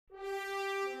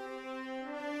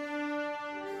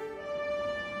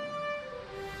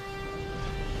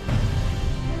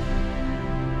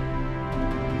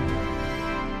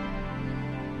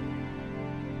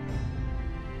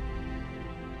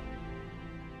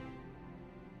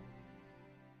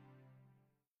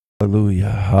Hallelujah,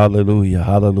 hallelujah,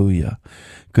 hallelujah.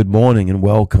 Good morning and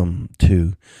welcome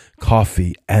to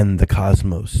Coffee and the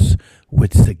Cosmos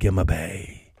with Sagima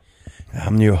Bay.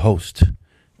 I'm your host,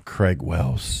 Craig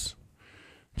Wells.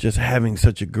 Just having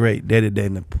such a great day today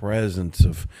in the presence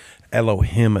of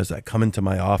Elohim as I come into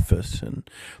my office and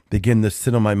begin to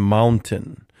sit on my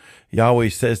mountain. Yahweh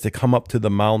says to come up to the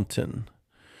mountain.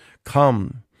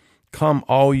 Come,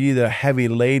 all ye that are heavy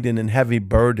laden and heavy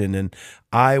burden, and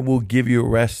I will give you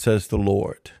rest, says the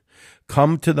Lord.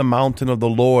 Come to the mountain of the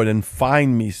Lord and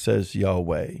find me, says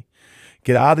Yahweh.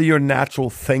 Get out of your natural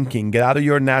thinking. Get out of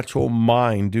your natural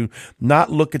mind. Do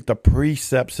not look at the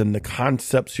precepts and the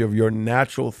concepts of your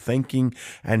natural thinking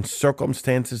and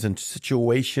circumstances and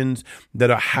situations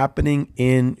that are happening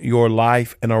in your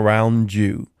life and around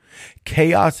you.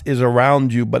 Chaos is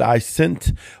around you, but I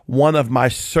sent one of my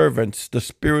servants, the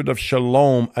spirit of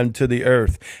shalom, unto the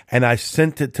earth, and I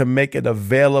sent it to make it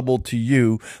available to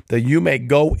you that you may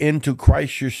go into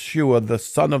Christ Yeshua, the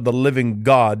Son of the living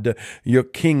God, your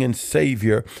King and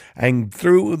Savior, and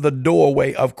through the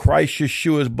doorway of Christ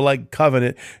Yeshua's blood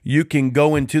covenant, you can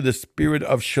go into the spirit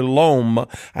of shalom,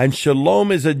 and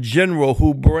shalom is a general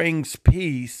who brings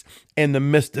peace in the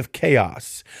midst of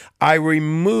chaos. I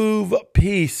remove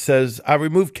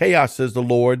chaos, says the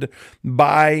Lord,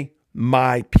 by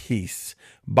my peace,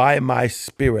 by my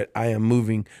spirit. I am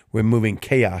removing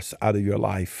chaos out of your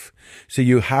life. So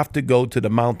you have to go to the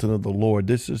mountain of the Lord.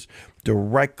 This is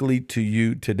directly to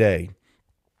you today.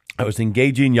 I was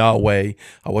engaging Yahweh.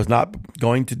 I was not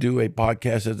going to do a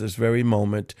podcast at this very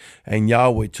moment. And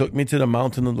Yahweh took me to the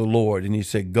mountain of the Lord. And he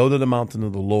said, go to the mountain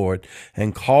of the Lord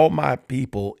and call my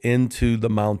people into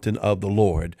the mountain of the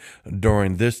Lord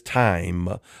during this time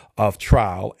of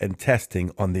trial and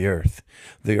testing on the earth.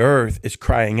 The earth is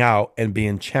crying out and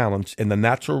being challenged in the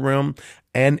natural realm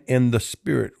and in the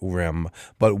spirit realm.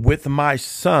 But with my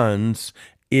sons,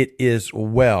 it is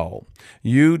well.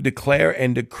 You declare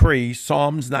and decree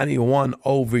Psalms 91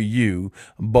 over you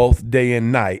both day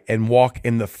and night and walk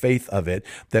in the faith of it,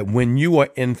 that when you are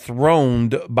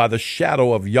enthroned by the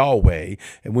shadow of Yahweh,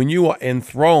 and when you are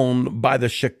enthroned by the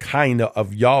Shekinah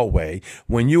of Yahweh,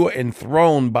 when you are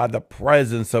enthroned by the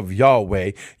presence of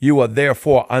Yahweh, you are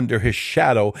therefore under his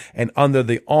shadow and under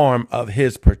the arm of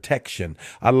his protection.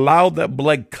 Allow that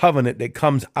blood covenant that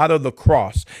comes out of the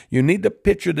cross. You need to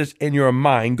picture this in your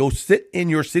mind. Go sit in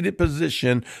your seated position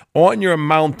on your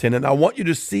mountain, and I want you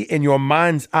to see in your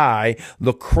mind's eye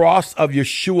the cross of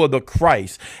Yeshua the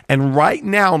Christ. And right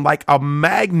now, like a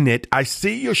magnet, I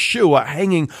see Yeshua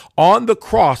hanging on the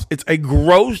cross. It's a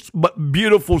gross but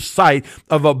beautiful sight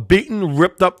of a beaten,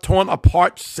 ripped up, torn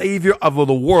apart Savior of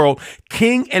the world,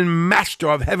 King and Master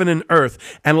of heaven and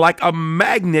earth. And like a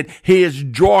magnet, he is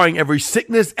drawing every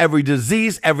sickness, every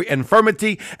disease, every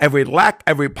infirmity, every lack,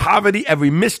 every poverty, every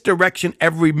misdirection,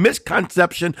 every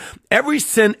misconception, every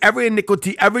sin, every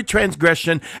iniquity, every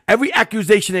transgression, every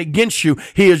accusation against you.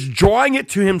 He is drawing it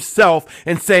to himself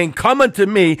and saying, come unto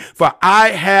me, for I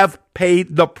have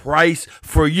paid the price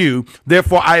for you.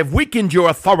 Therefore, I have weakened your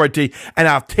authority and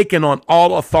I've taken on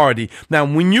all authority. Now,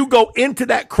 when you go into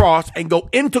that cross and go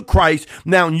into Christ,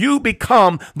 now you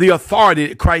become the authority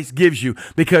that Christ gives you,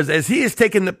 because as he has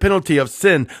taken the penalty of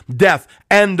sin, death,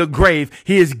 and the grave,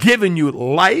 he has given you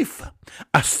life,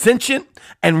 ascension,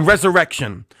 and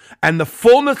resurrection, and the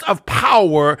fullness of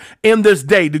power in this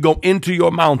day to go into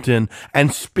your mountain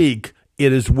and speak,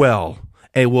 it is well.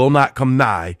 It will not come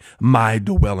nigh my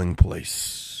dwelling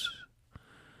place.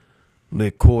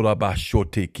 Right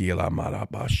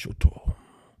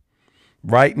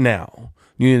now,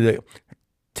 you need to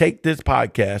take this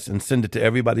podcast and send it to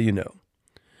everybody you know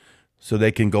so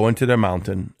they can go into their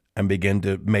mountain and begin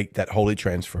to make that holy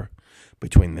transfer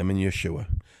between them and Yeshua,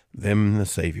 them and the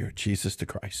Savior, Jesus the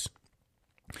Christ,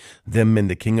 them and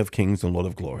the King of Kings and Lord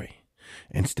of Glory.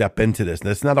 And step into this.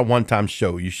 That's not a one-time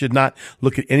show. You should not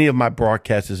look at any of my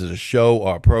broadcasts as a show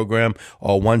or a program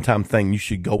or a one-time thing. You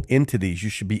should go into these. You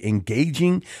should be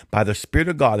engaging by the Spirit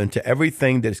of God into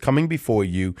everything that is coming before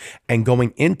you and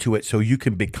going into it so you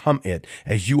can become it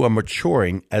as you are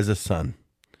maturing as a son.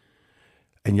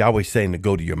 And Yahweh's saying to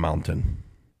go to your mountain.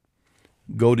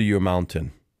 Go to your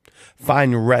mountain.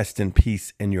 Find rest and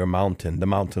peace in your mountain, the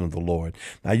mountain of the Lord.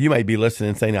 Now, you may be listening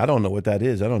and saying, I don't know what that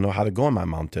is. I don't know how to go on my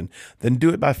mountain. Then do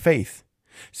it by faith.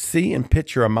 See and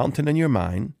picture a mountain in your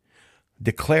mind.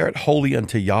 Declare it holy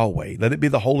unto Yahweh. Let it be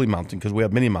the holy mountain, because we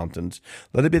have many mountains.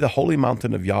 Let it be the holy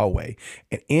mountain of Yahweh.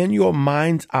 And in your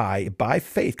mind's eye, by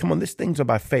faith, come on, these things are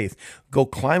by faith. Go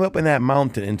climb up in that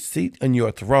mountain and sit on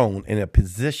your throne in a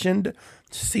positioned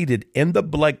seated in the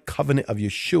blood covenant of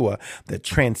Yeshua that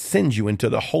transcends you into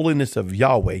the holiness of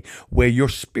Yahweh, where your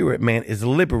spirit man is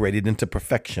liberated into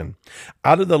perfection.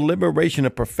 Out of the liberation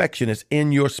of perfection is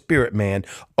in your spirit man.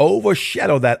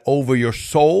 Overshadow that over your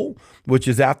soul, which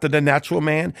is after the natural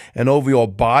man, and over your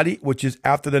body, which is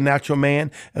after the natural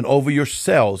man, and over your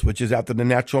cells, which is after the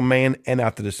natural man and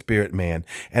after the spirit man.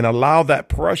 And allow that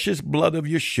precious blood of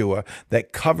Yeshua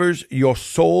that covers your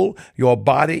soul, your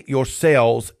body, your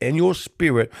cells, and your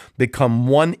spirit become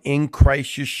one in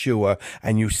Christ Yeshua,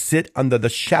 and you sit under the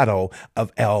shadow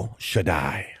of El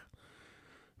Shaddai.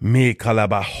 Me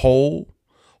kalaba whole,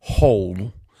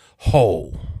 whole,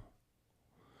 whole.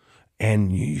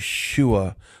 And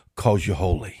Yeshua calls you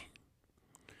holy.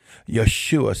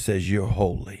 Yeshua says you're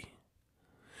holy.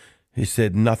 He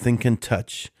said, nothing can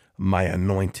touch my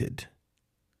anointed,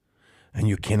 and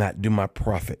you cannot do my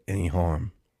prophet any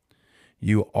harm.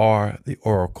 You are the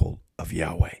oracle of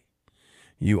Yahweh.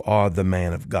 You are the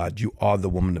man of God. You are the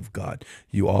woman of God.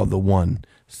 You are the one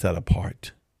set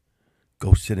apart.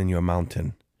 Go sit in your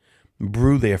mountain.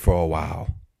 Brew there for a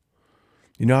while.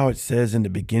 You know how it says in the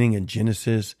beginning in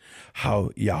Genesis, how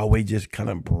Yahweh just kind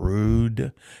of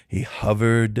brewed. He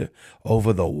hovered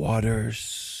over the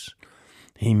waters.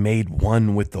 He made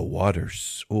one with the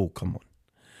waters. Oh, come on.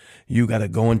 You got to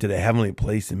go into the heavenly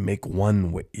place and make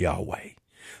one with Yahweh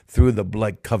through the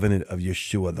blood covenant of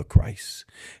Yeshua the Christ,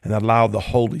 and allow the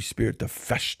Holy Spirit to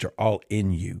fester all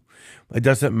in you. It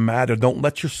doesn't matter. Don't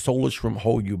let your soulish room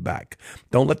hold you back.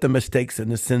 Don't let the mistakes and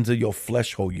the sins of your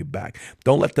flesh hold you back.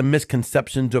 Don't let the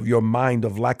misconceptions of your mind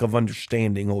of lack of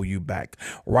understanding hold you back.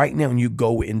 Right now, you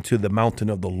go into the mountain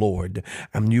of the Lord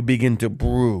and you begin to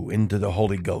brew into the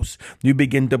Holy Ghost. You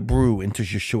begin to brew into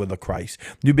Yeshua the Christ.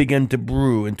 You begin to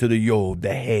brew into the Yod,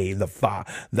 the Hey, the Fa,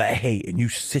 the Hey, and you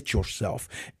sit yourself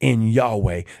in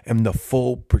Yahweh and the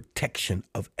full protection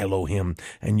of Elohim,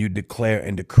 and you declare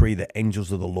and decree the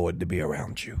angels of the Lord to be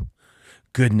around you.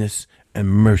 Goodness and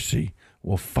mercy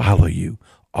will follow you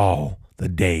all the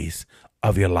days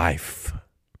of your life.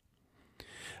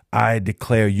 I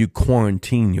declare you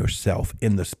quarantine yourself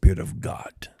in the Spirit of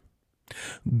God.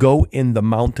 Go in the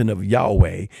mountain of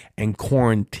Yahweh and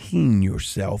quarantine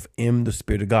yourself in the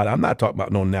Spirit of God. I'm not talking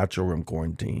about no natural room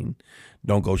quarantine.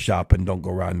 Don't go shopping. Don't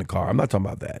go riding the car. I'm not talking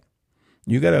about that.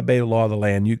 You got to obey the law of the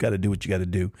land. You got to do what you got to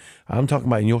do. I'm talking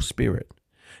about in your spirit.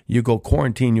 You go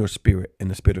quarantine your spirit in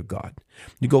the Spirit of God.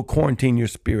 You go quarantine your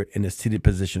spirit in the seated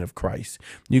position of Christ.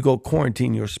 You go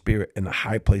quarantine your spirit in the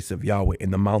high place of Yahweh,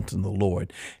 in the mountain of the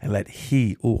Lord, and let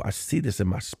He, I see this in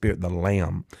my spirit, the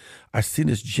Lamb. I see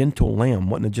this gentle Lamb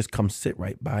wanting to just come sit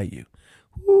right by you.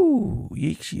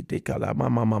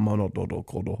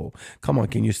 Come on,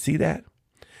 can you see that?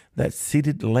 That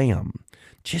seated Lamb.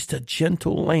 Just a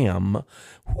gentle lamb.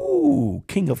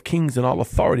 King of kings and all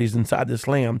authorities inside this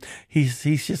lamb. He's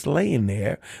just laying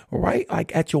there, right?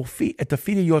 Like at your feet, at the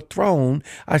feet of your throne.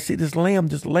 I see this lamb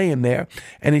just laying there,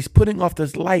 and he's putting off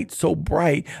this light so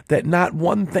bright that not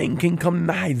one thing can come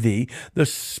nigh thee. The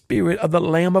Spirit of the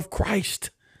Lamb of Christ.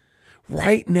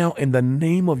 Right now, in the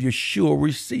name of Yeshua,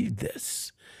 receive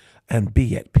this and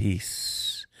be at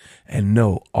peace and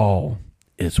know all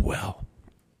is well.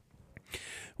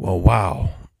 Well,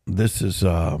 wow, this is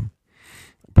a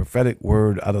prophetic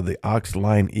word out of the ox,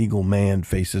 lion, eagle, man,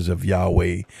 faces of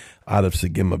Yahweh out of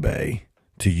Sagima Bay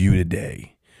to you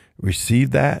today.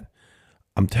 Receive that.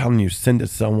 I'm telling you, send it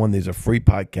to someone. There's a free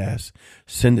podcast.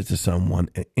 Send it to someone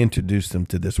and introduce them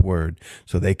to this word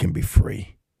so they can be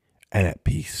free and at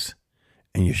peace.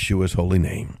 In Yeshua's holy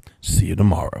name. See you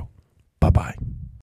tomorrow. Bye-bye.